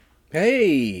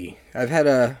Hey, I've had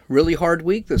a really hard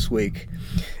week this week.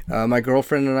 My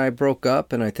girlfriend and I broke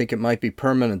up, and I think it might be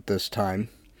permanent this time.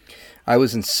 I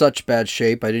was in such bad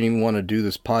shape, I didn't even want to do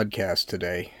this podcast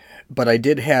today. But I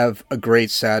did have a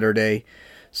great Saturday,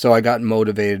 so I got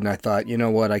motivated and I thought, you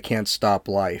know what, I can't stop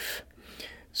life.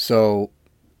 So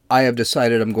I have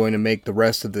decided I'm going to make the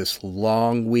rest of this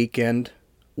long weekend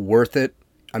worth it.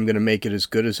 I'm going to make it as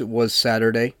good as it was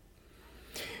Saturday.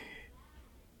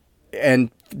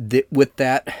 And with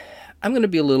that, I'm going to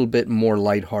be a little bit more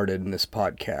lighthearted in this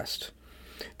podcast.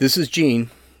 This is Gene,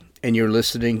 and you're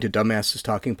listening to Dumbasses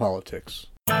Talking Politics.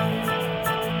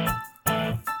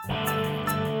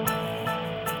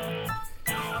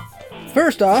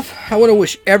 First off, I want to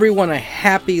wish everyone a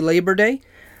happy Labor Day.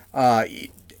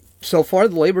 So far,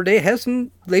 the Labor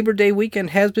Day weekend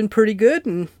has been pretty good,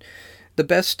 and the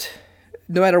best.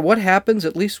 No matter what happens,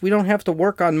 at least we don't have to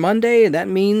work on Monday, and that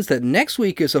means that next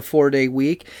week is a 4-day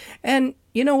week. And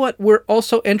you know what? We're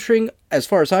also entering, as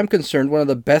far as I'm concerned, one of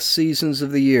the best seasons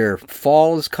of the year.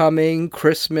 Fall is coming,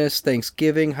 Christmas,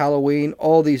 Thanksgiving, Halloween,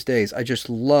 all these days. I just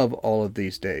love all of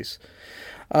these days.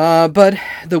 But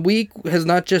the week has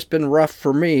not just been rough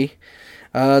for me.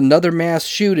 Another mass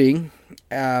shooting.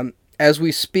 As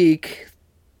we speak,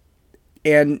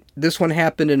 and this one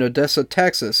happened in Odessa,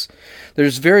 Texas.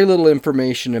 There's very little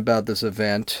information about this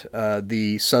event.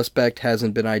 The suspect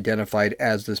hasn't been identified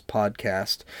as this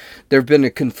podcast. There have been a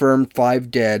confirmed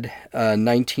 5 dead,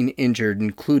 19 injured,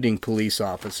 including police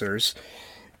officers.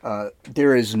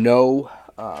 There is no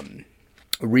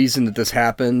reason that this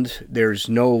happened. There's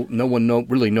no one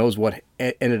really knows what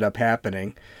ended up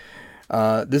happening.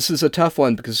 This is a tough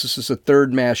one because this is the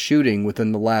third mass shooting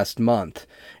within the last month,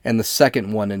 and the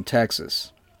second one in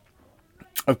Texas.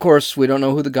 Of course, we don't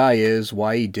know who the guy is,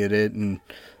 why he did it, and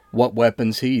what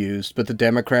weapons he used, but the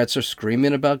Democrats are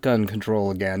screaming about gun control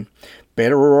again.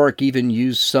 Beto O'Rourke even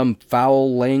used some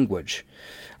foul language.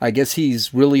 I guess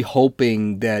he's really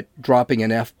hoping that dropping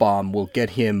an F-bomb will get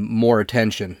him more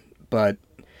attention, but,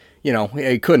 you know,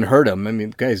 it couldn't hurt him. I mean,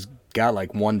 the guy's got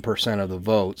like 1% of the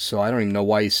vote, so I don't even know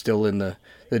why he's still in the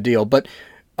deal. But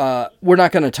we're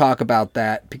not going to talk about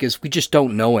that because we just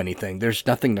don't know anything. There's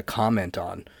nothing to comment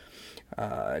on.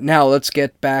 Now let's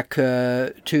get back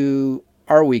to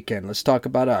our weekend. Let's talk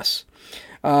about us.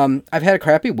 I've had a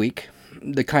crappy week,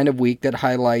 the kind of week that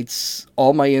highlights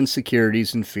all my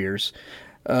insecurities and fears.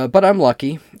 But I'm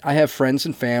lucky. I have friends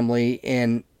and family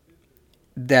and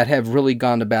that have really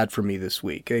gone to bat for me this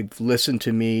week. They've listened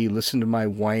to me, listened to my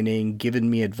whining, given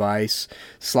me advice,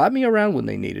 slapped me around when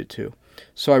they needed to.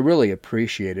 So I really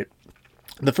appreciate it.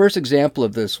 The first example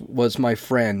of this was my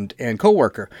friend and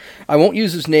coworker. I won't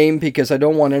use his name because I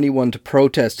don't want anyone to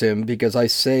protest him, because I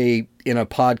say in a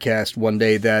podcast one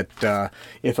day that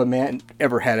if a man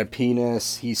ever had a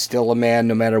penis, he's still a man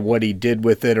no matter what he did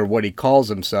with it or what he calls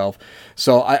himself.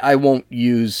 So I won't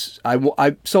use... I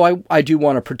do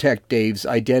want to protect Dave's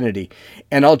identity,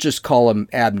 and I'll just call him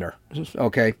Abner.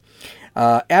 Okay?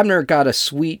 Abner got a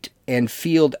suite and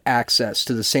field access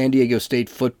to the San Diego State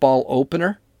football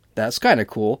opener. That's kind of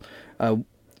cool.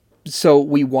 So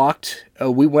we went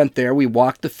there, we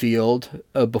walked the field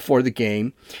before the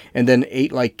game, and then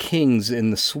ate like kings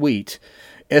in the suite.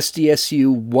 SDSU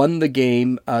won the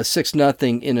game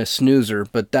 6-0 in a snoozer,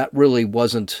 but that really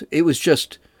wasn't, it was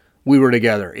just, we were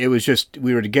together. It was just,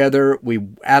 we were together, we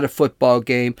at a football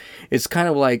game. It's kind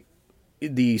of like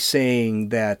the saying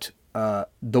that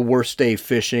the worst day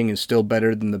fishing is still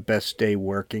better than the best day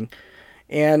working.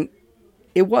 And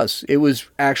it was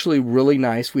actually really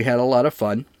nice. We had a lot of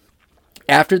fun.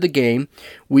 After the game,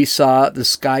 we saw the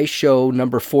Sky Show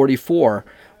number 44,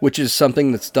 which is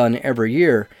something that's done every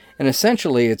year. And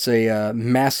essentially, it's a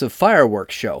massive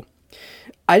fireworks show.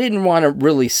 I didn't want to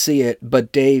really see it, but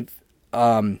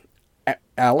Abner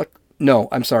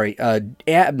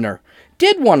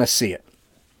did want to see it.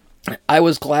 I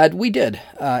was glad we did,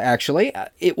 actually.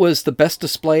 It was the best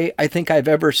display I think I've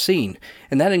ever seen.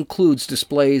 And that includes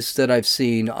displays that I've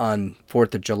seen on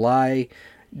 4th of July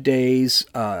days,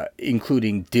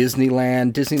 including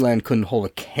Disneyland. Disneyland couldn't hold a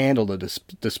candle to this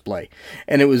display.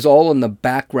 And it was all in the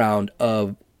background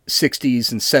of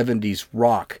 60s and 70s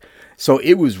rock. So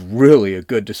it was really a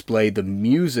good display. The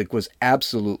music was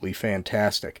absolutely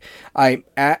fantastic. I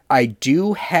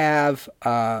do have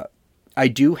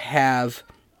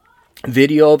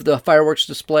video of the fireworks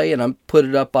display, and I'm put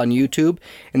it up on YouTube,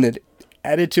 and then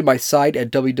add it to my site at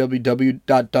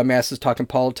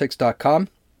www.dumbassestalkingpolitics.com.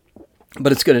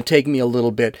 But it's going to take me a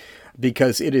little bit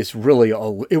because it was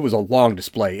a long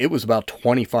display. It was about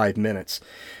 25 minutes.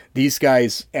 These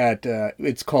guys at,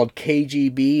 it's called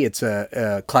KGB. It's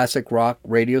a classic rock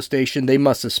radio station. They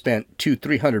must have spent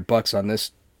 $200-300 on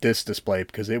this display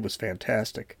because it was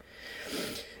fantastic.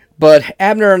 But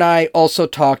Abner and I also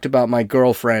talked about my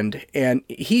girlfriend, and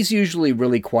he's usually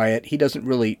really quiet. He doesn't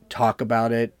really talk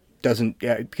about it,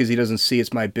 because he doesn't see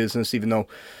it's my business, even though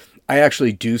I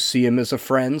actually do see him as a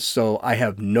friend, so I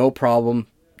have no problem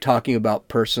talking about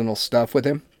personal stuff with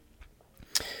him.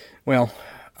 Well,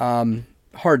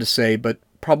 hard to say, but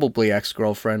probably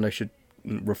ex-girlfriend I should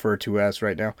refer to as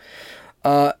right now.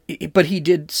 But he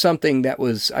did something that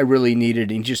I really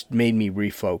needed, and just made me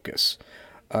refocus.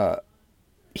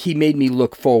 He made me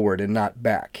look forward and not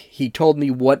back. He told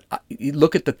me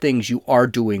look at the things you are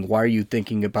doing. Why are you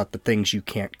thinking about the things you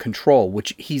can't control?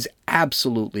 Which he's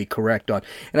absolutely correct on.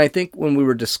 And I think when we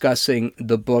were discussing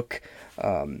the book,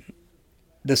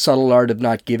 The Subtle Art of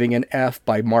Not Giving an F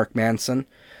by Mark Manson,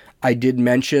 I did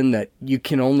mention that you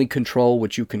can only control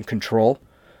what you can control.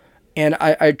 And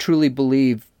I truly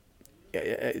believe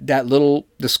that little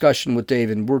discussion with Dave,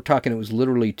 and we're talking, it was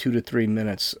literally 2 to 3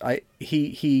 minutes.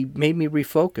 He made me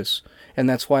refocus, and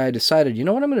that's why I decided, you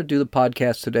know what, I'm going to do the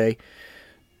podcast today.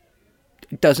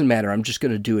 It doesn't matter. I'm just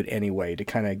going to do it anyway to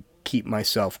kind of keep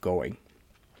myself going.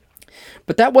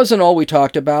 But that wasn't all we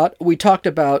talked about. We talked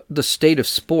about the state of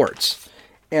sports,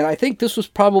 and I think this was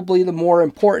probably the more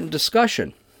important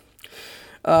discussion.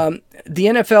 The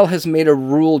NFL has made a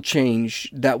rule change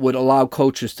that would allow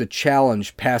coaches to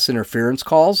challenge pass interference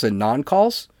calls and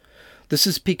non-calls. This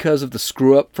is because of the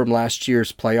screw-up from last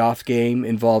year's playoff game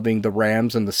involving the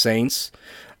Rams and the Saints.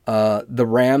 A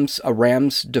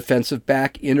Rams defensive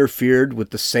back interfered with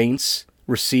the Saints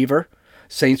receiver.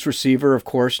 Saints receiver, of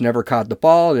course, never caught the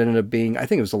ball. It ended up being, I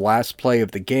think it was the last play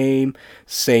of the game.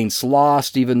 Saints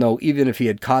lost, even if he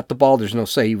had caught the ball, there's no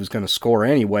say he was going to score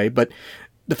anyway. But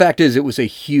the fact is, it was a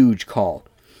huge call.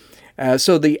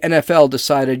 So the NFL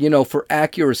decided, for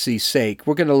accuracy's sake,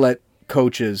 we're going to let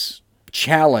coaches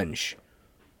challenge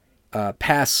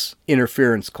pass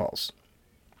interference calls.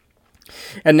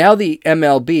 And now the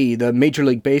MLB, the Major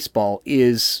League Baseball,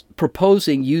 is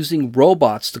proposing using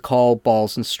robots to call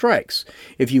balls and strikes.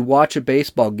 If you watch a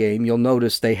baseball game, you'll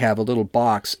notice they have a little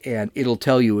box, and it'll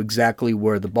tell you exactly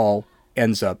where the ball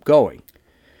ends up going.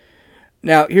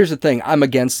 Now, here's the thing. I'm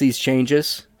against these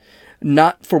changes.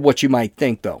 Not for what you might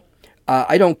think, though.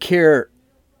 I don't care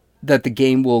that the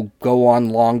game will go on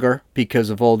longer because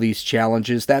of all these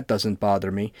challenges. That doesn't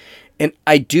bother me. And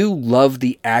I do love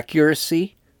the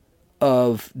accuracy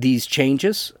of these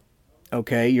changes.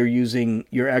 Okay,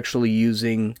 you're actually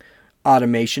using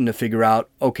automation to figure out,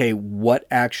 okay, what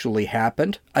actually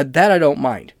happened. That I don't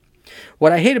mind.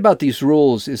 What I hate about these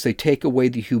rules is they take away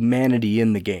the humanity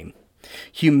in the game.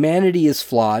 Humanity is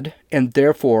flawed, and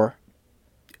therefore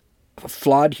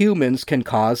flawed humans can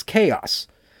cause chaos.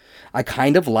 I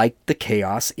kind of like the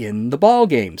chaos in the ball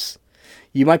games.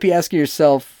 You might be asking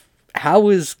yourself, how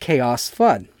is chaos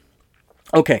fun?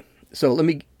 Okay, so let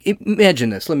me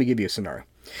imagine this. Let me give you a scenario.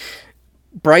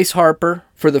 Bryce Harper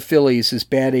for the Phillies is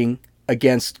batting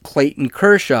against Clayton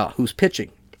Kershaw, who's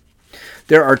pitching.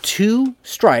 There are 2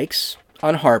 strikes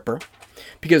on Harper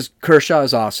because Kershaw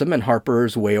is awesome and Harper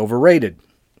is way overrated.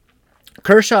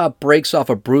 Kershaw breaks off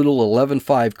a brutal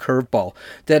 11-5 curveball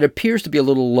that appears to be a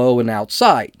little low and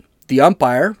outside. The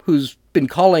umpire, who's been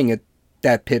calling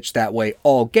that pitch that way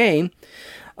all game,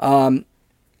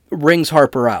 rings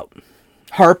Harper out.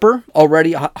 Harper,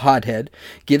 already a hothead,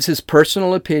 gives his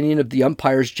personal opinion of the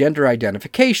umpire's gender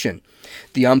identification.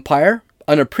 The umpire,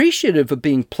 unappreciative of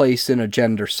being placed in a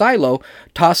gender silo,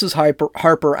 tosses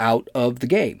Harper out of the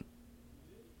game.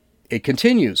 It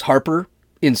continues. Harper,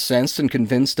 incensed and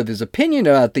convinced of his opinion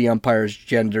about the umpire's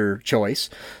gender choice,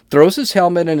 throws his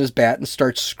helmet and his bat and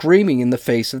starts screaming in the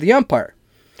face of the umpire.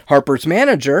 Harper's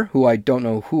manager, who I don't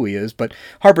know who he is, but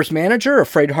Harper's manager,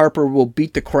 afraid Harper will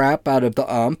beat the crap out of the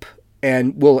ump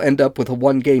and will end up with a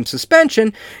 1-game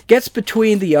suspension, gets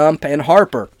between the ump and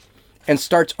Harper and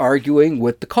starts arguing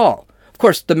with the call. Of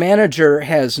course, the manager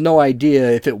has no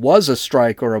idea if it was a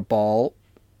strike or a ball,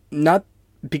 not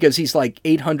because he's like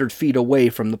 800 feet away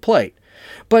from the plate.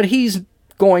 But he's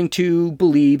going to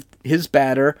believe his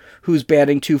batter, who's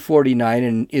batting .249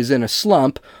 and is in a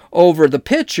slump, over the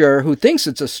pitcher who thinks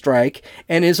it's a strike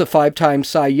and is a 5-time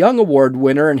Cy Young Award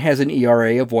winner and has an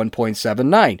ERA of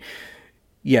 1.79.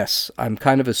 Yes, I'm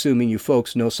kind of assuming you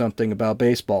folks know something about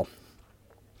baseball.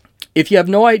 If you have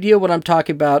no idea what I'm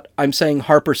talking about, I'm saying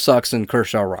Harper sucks and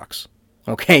Kershaw rocks.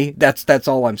 Okay, that's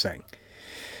all I'm saying.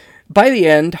 By the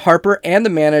end, Harper and the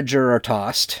manager are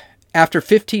tossed. After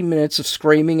 15 minutes of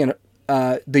screaming, and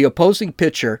the opposing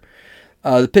pitcher,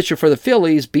 the pitcher for the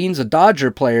Phillies, Beans, a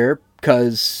Dodger player,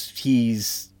 because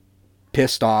he's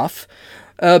pissed off.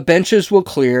 Benches will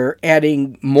clear,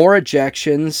 adding more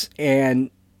ejections, and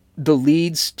this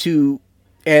leads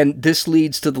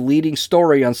to the leading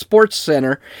story on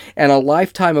SportsCenter and a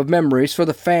lifetime of memories for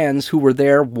the fans who were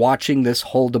there watching this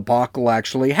whole debacle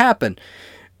actually happen.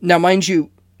 Now, mind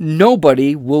you,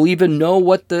 nobody will even know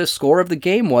what the score of the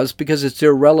game was because it's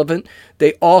irrelevant.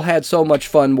 They all had so much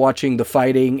fun watching the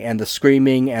fighting and the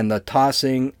screaming and the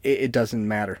tossing. It doesn't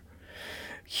matter.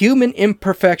 Human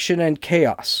imperfection and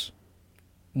chaos,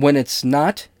 when it's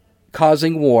not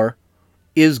causing war,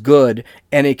 is good,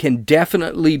 and it can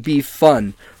definitely be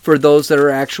fun for those that are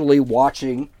actually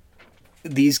watching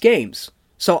these games.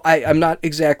 So I'm not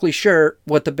exactly sure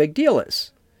what the big deal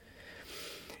is.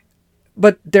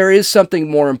 But there is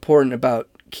something more important about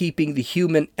keeping the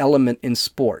human element in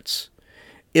sports.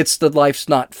 It's the life's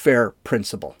not fair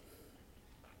principle.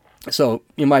 So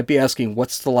you might be asking,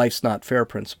 what's the life's not fair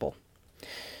principle?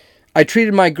 I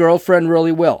treated my girlfriend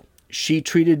really well. She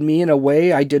treated me in a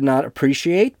way I did not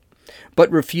appreciate, but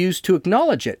refused to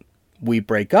acknowledge it. We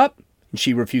break up, and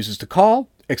she refuses to call,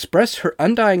 express her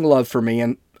undying love for me,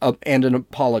 and an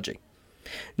apology.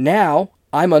 Now,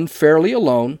 I'm unfairly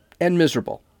alone and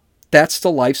miserable. That's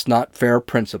the life's not fair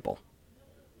principle.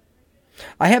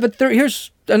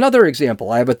 Here's another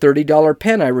example. I have a $30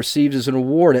 pen I received as an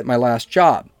award at my last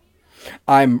job.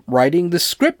 I'm writing the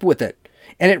script with it,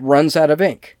 and it runs out of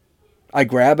ink. I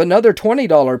grab another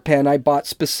 $20 pen I bought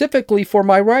specifically for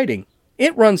my writing.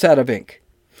 It runs out of ink.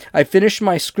 I finished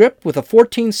my script with a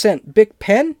 14-cent Bic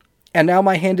pen, and now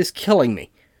my hand is killing me.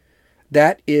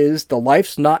 That is the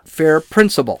life's not fair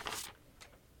principle.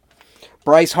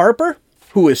 Bryce Harper,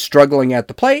 who is struggling at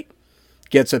the plate,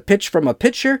 gets a pitch from a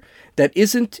pitcher that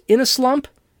isn't in a slump,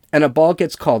 and a ball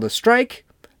gets called a strike.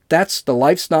 That's the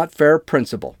life's not fair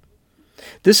principle.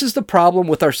 This is the problem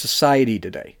with our society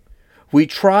today. We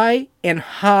try and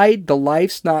hide the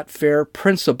life's not fair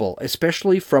principle,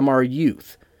 especially from our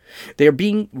youth. They are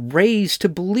being raised to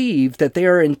believe that they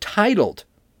are entitled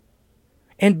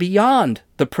and beyond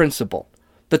the principle,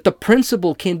 that the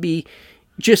principle can be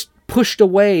just pushed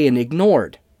away and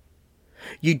ignored.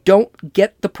 You don't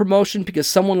get the promotion because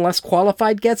someone less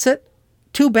qualified gets it?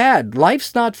 Too bad.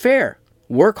 Life's not fair.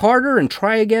 Work harder and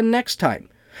try again next time.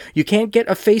 You can't get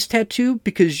a face tattoo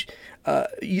because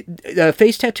a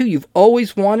face tattoo you've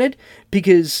always wanted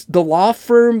because the law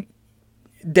firm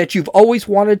that you've always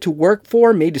wanted to work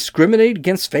for may discriminate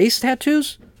against face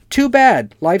tattoos? Too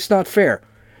bad. Life's not fair.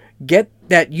 Get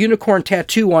that unicorn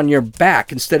tattoo on your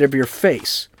back instead of your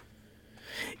face.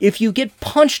 If you get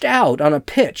punched out on a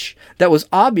pitch that was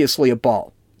obviously a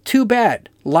ball, too bad.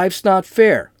 Life's not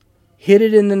fair. Hit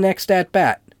it in the next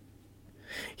at-bat.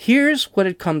 Here's what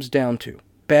it comes down to.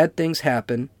 Bad things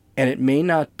happen, and it may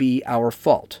not be our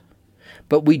fault.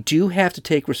 But we do have to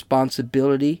take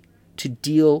responsibility to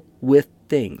deal with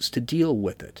things, to deal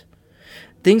with it.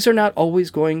 Things are not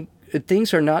going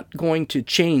to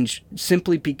change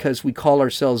simply because we call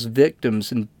ourselves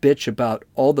victims and bitch about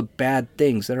all the bad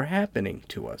things that are happening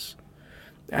to us.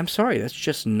 I'm sorry, that's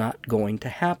just not going to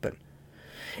happen.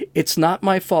 It's not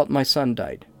my fault my son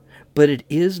died, but it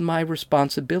is my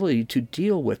responsibility to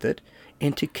deal with it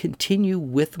and to continue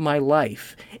with my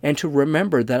life, and to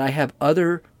remember that I have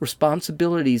other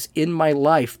responsibilities in my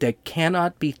life that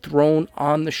cannot be thrown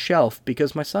on the shelf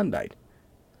because my son died.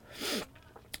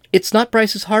 It's not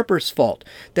Bryce Harper's fault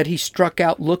that he struck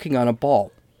out looking on a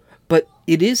ball, but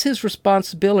it is his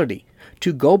responsibility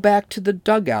to go back to the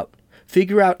dugout,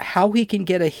 figure out how he can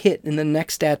get a hit in the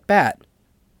next at-bat,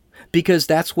 because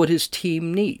that's what his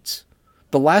team needs.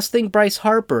 The last thing Bryce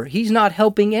Harper, he's not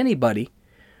helping anybody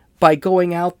by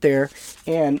going out there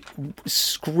and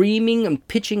screaming and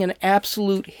pitching an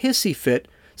absolute hissy fit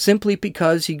simply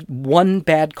because he one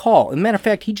bad call. As a matter of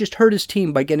fact, he just hurt his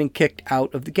team by getting kicked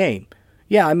out of the game.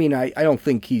 Yeah, I mean, I don't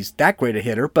think he's that great a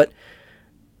hitter, but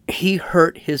he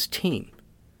hurt his team.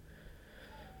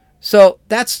 So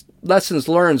that's lessons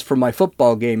learned from my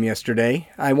football game yesterday.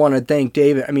 I want to thank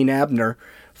Abner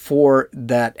for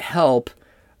that help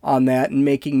on that and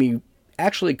making me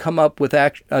actually come up with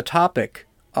a topic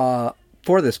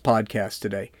for this podcast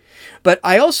today. But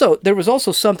there was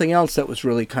also something else that was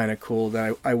really kind of cool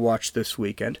that I watched this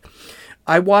weekend.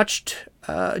 I watched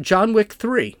John Wick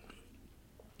 3.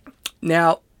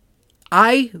 Now,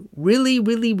 I really,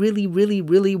 really, really, really,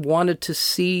 really wanted to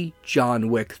see John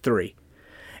Wick 3.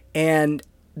 And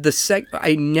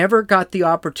I never got the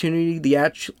opportunity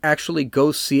to actually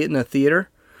go see it in a theater.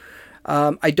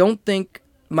 I don't think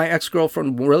my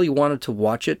ex-girlfriend really wanted to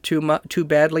watch it too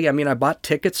badly. I mean, I bought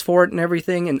tickets for it and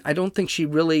everything, and I don't think she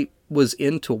really was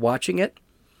into watching it.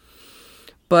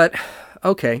 But,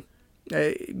 okay.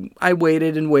 I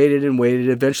waited and waited and waited.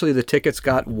 Eventually the tickets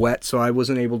got wet, so I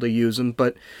wasn't able to use them.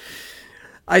 But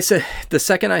I said, the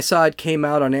second I saw it came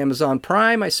out on Amazon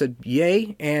Prime, I said,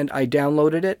 yay, and I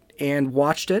downloaded it and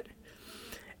watched it.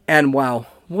 And wow,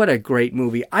 what a great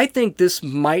movie. I think this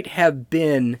might have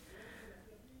been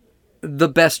the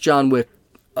best John Wick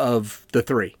of the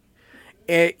three.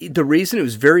 The reason, it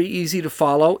was very easy to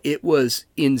follow. It was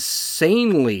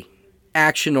insanely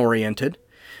action-oriented.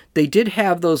 They did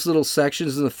have those little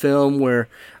sections in the film where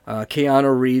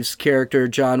Keanu Reeves' character,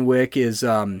 John Wick, is,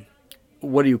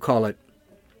 what do you call it?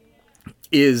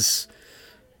 Is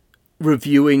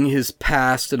reviewing his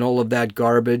past and all of that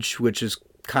garbage, which is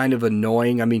kind of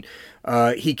annoying. I mean,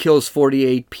 he kills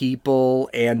 48 people,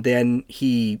 and then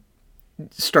he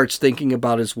starts thinking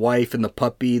about his wife and the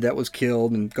puppy that was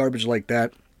killed and garbage like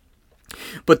that.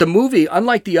 But the movie,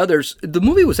 unlike the others, the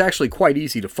movie was actually quite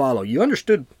easy to follow. You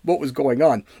understood what was going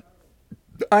on.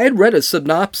 I had read a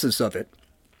synopsis of it.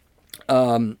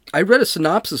 And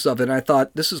I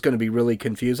thought, this is going to be really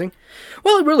confusing.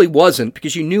 Well, it really wasn't,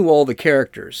 because you knew all the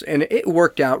characters, and it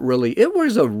worked out really. It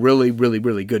was a really, really,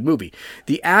 really good movie.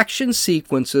 The action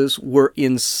sequences were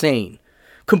insane,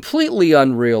 completely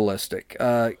unrealistic.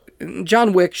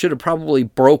 John Wick should have probably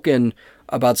broken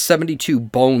about 72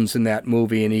 bones in that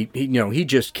movie, and he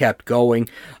just kept going.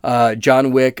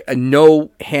 John Wick, no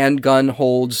handgun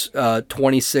holds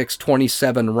 26,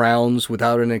 27 rounds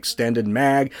without an extended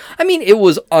mag. I mean, it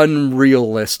was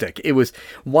unrealistic. It was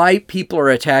why people are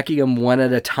attacking him one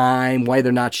at a time, why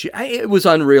they're not it was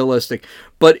unrealistic,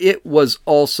 but it was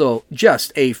also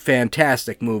just a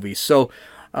fantastic movie. So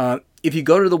if you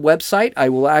go to the website, I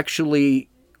will actually,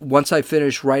 once I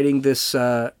finish writing this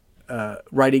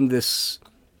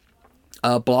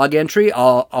blog entry,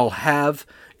 I'll have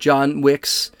John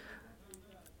Wick's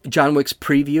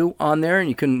preview on there, and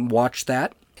you can watch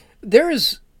that. There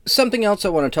is something else I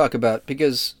want to talk about,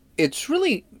 because it's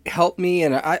really helped me,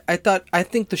 and I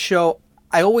think the show,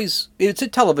 it's a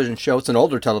television show. It's an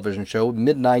older television show,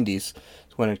 mid-90s is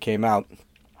when it came out.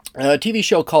 A TV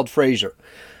show called Frasier.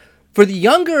 For the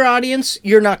younger audience,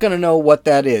 you're not going to know what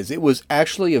that is. It was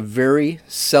actually a very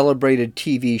celebrated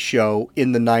TV show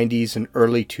in the 90s and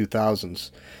early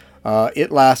 2000s.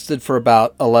 It lasted for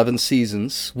about 11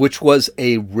 seasons, which was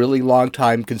a really long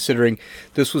time, considering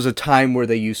this was a time where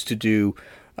they used to do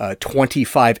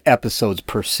 25 episodes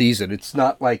per season. It's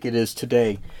not like it is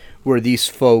today, where these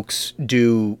folks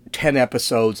do 10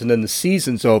 episodes and then the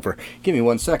season's over. Give me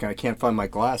 1 second. I can't find my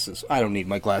glasses. I don't need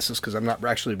my glasses because I'm not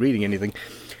actually reading anything.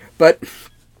 But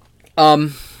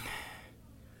I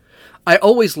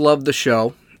always loved the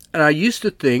show, and I used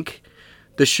to think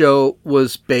the show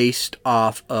was based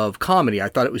off of comedy. I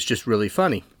thought it was just really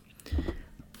funny.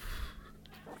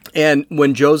 And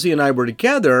when Josie and I were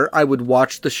together, I would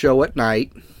watch the show at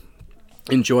night,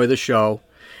 enjoy the show,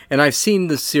 and I've seen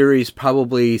the series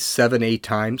probably 7, 8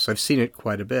 times. I've seen it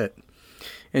quite a bit.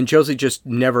 And Josie just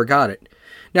never got it.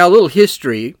 Now, a little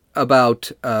history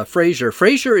about Frasier.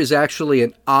 Frasier is actually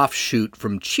an offshoot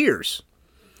from Cheers.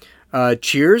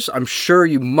 Cheers, I'm sure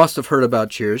you must have heard about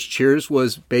Cheers. Cheers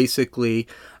was basically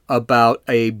about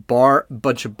a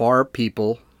bunch of bar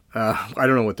people. I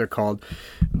don't know what they're called,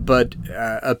 but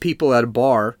people at a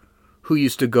bar who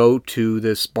used to go to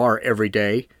this bar every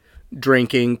day,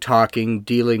 drinking, talking,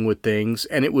 dealing with things,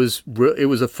 and it was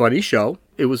a funny show.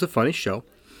 It was a funny show.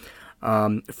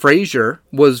 Frasier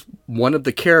was one of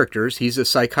the characters. He's a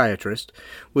psychiatrist.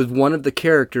 Was one of the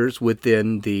characters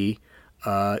within the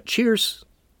Cheers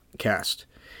cast.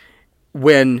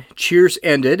 When Cheers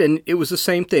ended, and it was the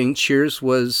same thing. Cheers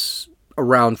was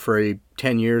around for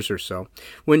 10 years or so.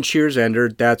 When Cheers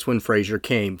ended, that's when Frasier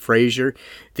came. Frasier,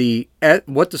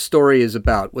 what the story is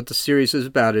about, what the series is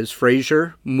about, is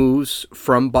Frasier moves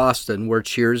from Boston, where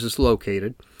Cheers is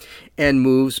located, and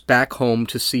moves back home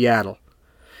to Seattle.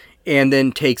 And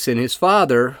then takes in his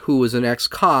father, who was an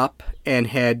ex-cop and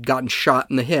had gotten shot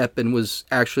in the hip and was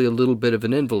actually a little bit of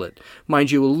an invalid.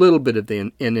 Mind you, a little bit of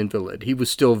an invalid. He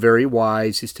was still very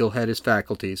wise. He still had his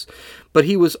faculties. But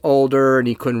he was older and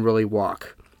he couldn't really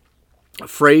walk.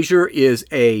 Frasier is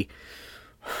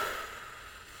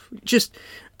just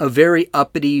a very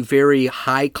uppity, very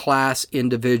high-class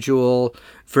individual,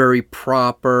 very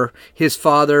proper. His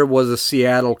father was a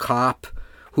Seattle cop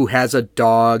who has a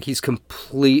dog. He's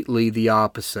completely the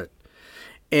opposite.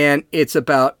 And it's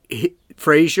about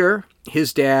Frasier,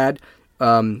 his dad,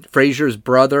 Frasier's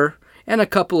brother, and a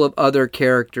couple of other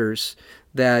characters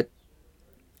that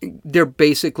they're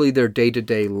basically their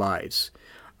day-to-day lives.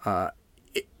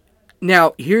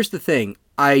 Now, here's the thing.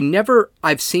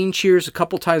 I've seen Cheers a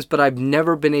couple times, but I've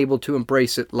never been able to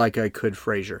embrace it like I could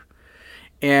Frasier.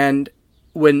 And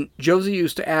when Josie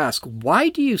used to ask, why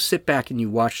do you sit back and you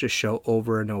watch this show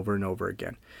over and over and over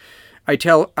again?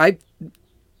 I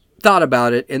thought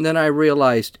about it, and then I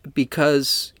realized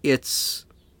because it's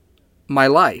my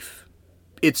life.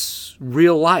 It's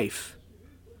real life.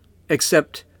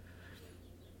 Except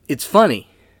it's funny.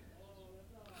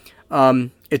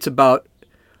 It's about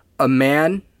a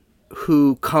man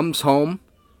who comes home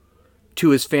to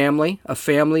his family, a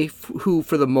family who,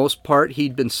 for the most part,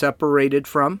 he'd been separated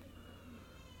from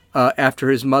after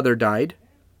his mother died.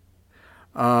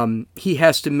 He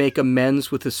has to make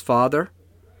amends with his father,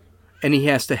 and he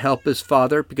has to help his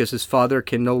father because his father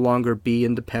can no longer be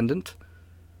independent.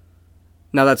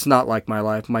 Now, that's not like my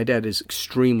life. My dad is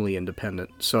extremely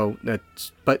independent,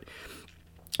 but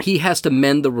he has to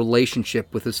mend the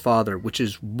relationship with his father, which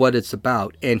is what it's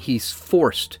about, and he's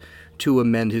forced to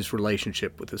amend his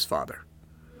relationship with his father.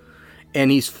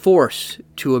 And he's forced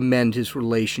to amend his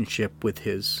relationship with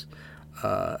his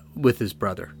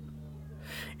brother.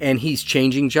 And he's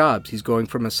changing jobs. He's going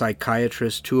from a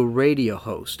psychiatrist to a radio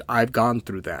host. I've gone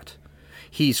through that.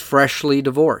 He's freshly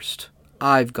divorced.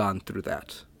 I've gone through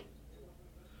that.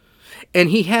 And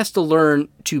he has to learn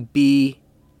to be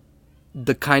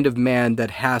the kind of man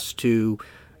that has to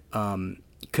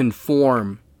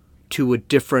conform to a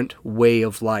different way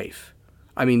of life.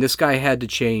 I mean, this guy had to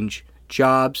change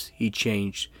jobs. He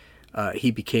changed.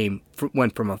 He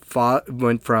went from a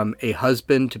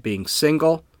husband to being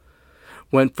single.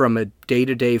 Went from a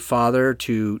day-to-day father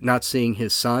to not seeing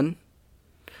his son.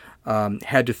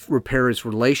 Had to repair his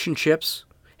relationships.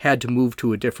 Had to move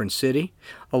to a different city.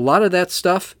 A lot of that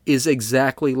stuff is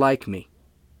exactly like me.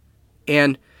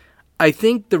 And I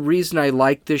think the reason I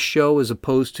like this show as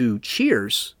opposed to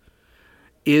Cheers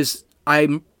is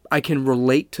I can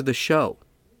relate to the show.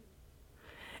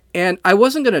 And I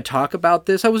wasn't going to talk about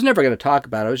this. I was never going to talk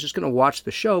about it. I was just going to watch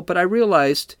the show. But I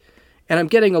realized, and I'm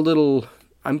getting a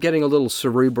little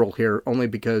cerebral here only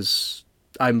because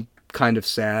I'm kind of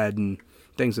sad and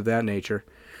things of that nature.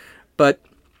 But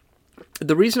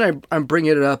the reason I'm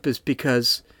bringing it up is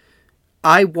because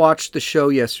I watched the show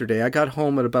yesterday. I got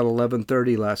home at about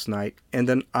 11:30 last night, and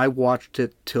then I watched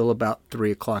it till about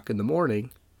 3 o'clock in the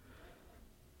morning.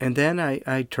 And then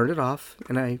I turned it off,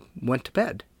 and I went to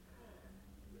bed.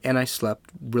 And I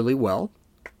slept really well.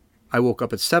 I woke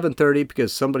up at 7:30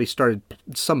 because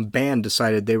some band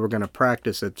decided they were going to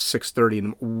practice at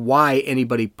 6:30. Why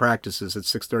anybody practices at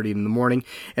 6:30 in the morning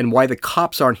and why the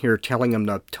cops aren't here telling them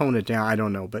to tone it down, I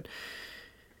don't know. But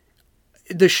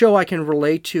the show I can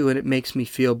relate to, and it makes me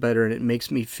feel better, and it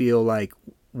makes me feel like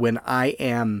when I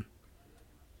am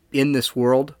in this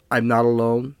world, I'm not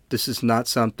alone. This is not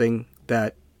something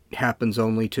that happens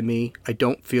only to me. I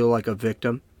don't feel like a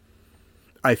victim.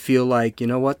 I feel like, you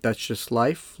know what, that's just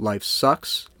life. Life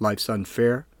sucks. Life's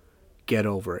unfair. Get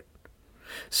over it.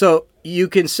 So you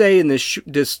can say in this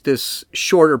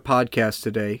shorter podcast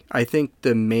today, I think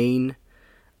the main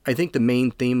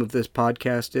theme of this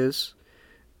podcast is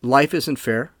life isn't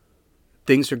fair.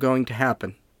 Things are going to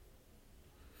happen.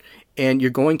 And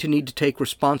you're going to need to take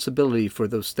responsibility for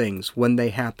those things when they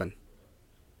happen.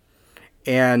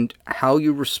 And how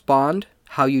you respond,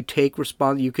 how you take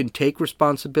you can take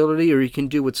responsibility, or you can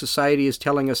do what society is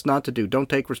telling us not to do. Don't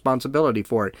take responsibility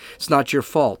for it. It's not your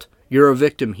fault. You're a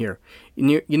victim here. And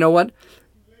you know what?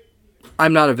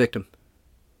 I'm not a victim.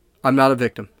 I'm not a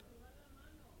victim.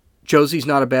 Josie's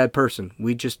not a bad person.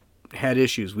 We just had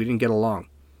issues. We didn't get along.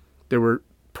 There were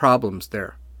problems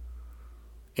there.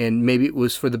 And maybe it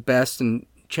was for the best, and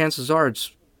chances are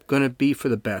it's going to be for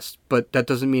the best. But that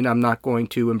doesn't mean I'm not going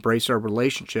to embrace our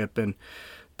relationship and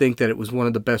think that it was one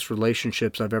of the best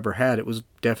relationships I've ever had. It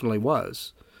definitely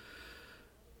was.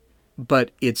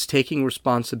 But it's taking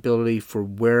responsibility for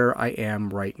where I am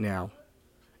right now.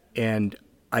 And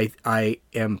I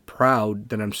am proud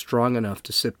that I'm strong enough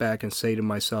to sit back and say to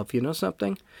myself, you know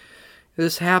something?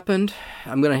 This happened.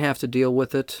 I'm going to have to deal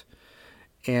with it.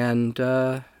 And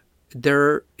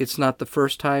it's not the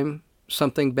first time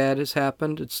something bad has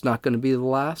happened. It's not going to be the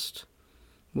last.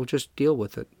 We'll just deal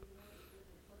with it.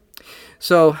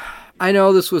 So I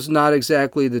know this was not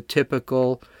exactly the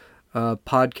typical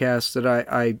podcast that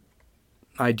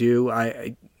I do.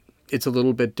 It's a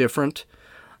little bit different.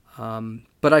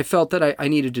 But I felt that I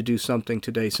needed to do something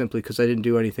today simply because I didn't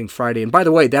do anything Friday. And by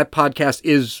the way, that podcast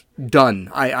is done.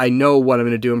 I know what I'm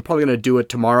going to do. I'm probably going to do it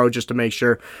tomorrow just to make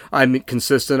sure I'm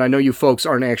consistent. I know you folks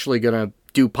aren't actually going to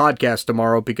do podcasts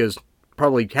tomorrow because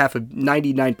probably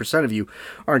 99% of you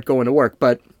aren't going to work.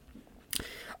 But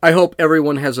I hope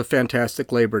everyone has a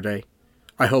fantastic Labor Day.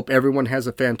 I hope everyone has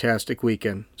a fantastic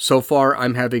weekend. So far,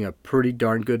 I'm having a pretty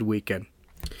darn good weekend.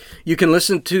 You can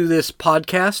listen to this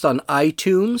podcast on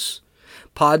iTunes.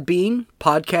 Podbean,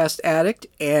 Podcast Addict,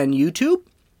 and YouTube.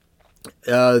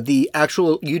 The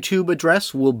actual YouTube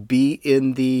address will be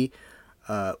in the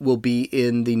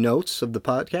notes of the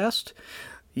podcast.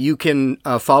 You can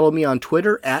follow me on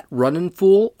Twitter at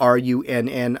RunninFool,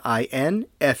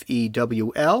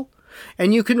 RUNNINFEWL.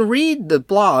 And you can read the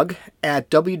blog at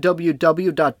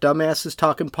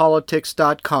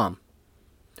www.dumbassestalkingpolitics.com.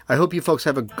 I hope you folks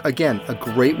have, a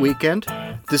great weekend.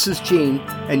 This is Gene,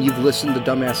 and you've listened to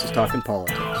Dumbasses Talking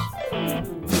Politics.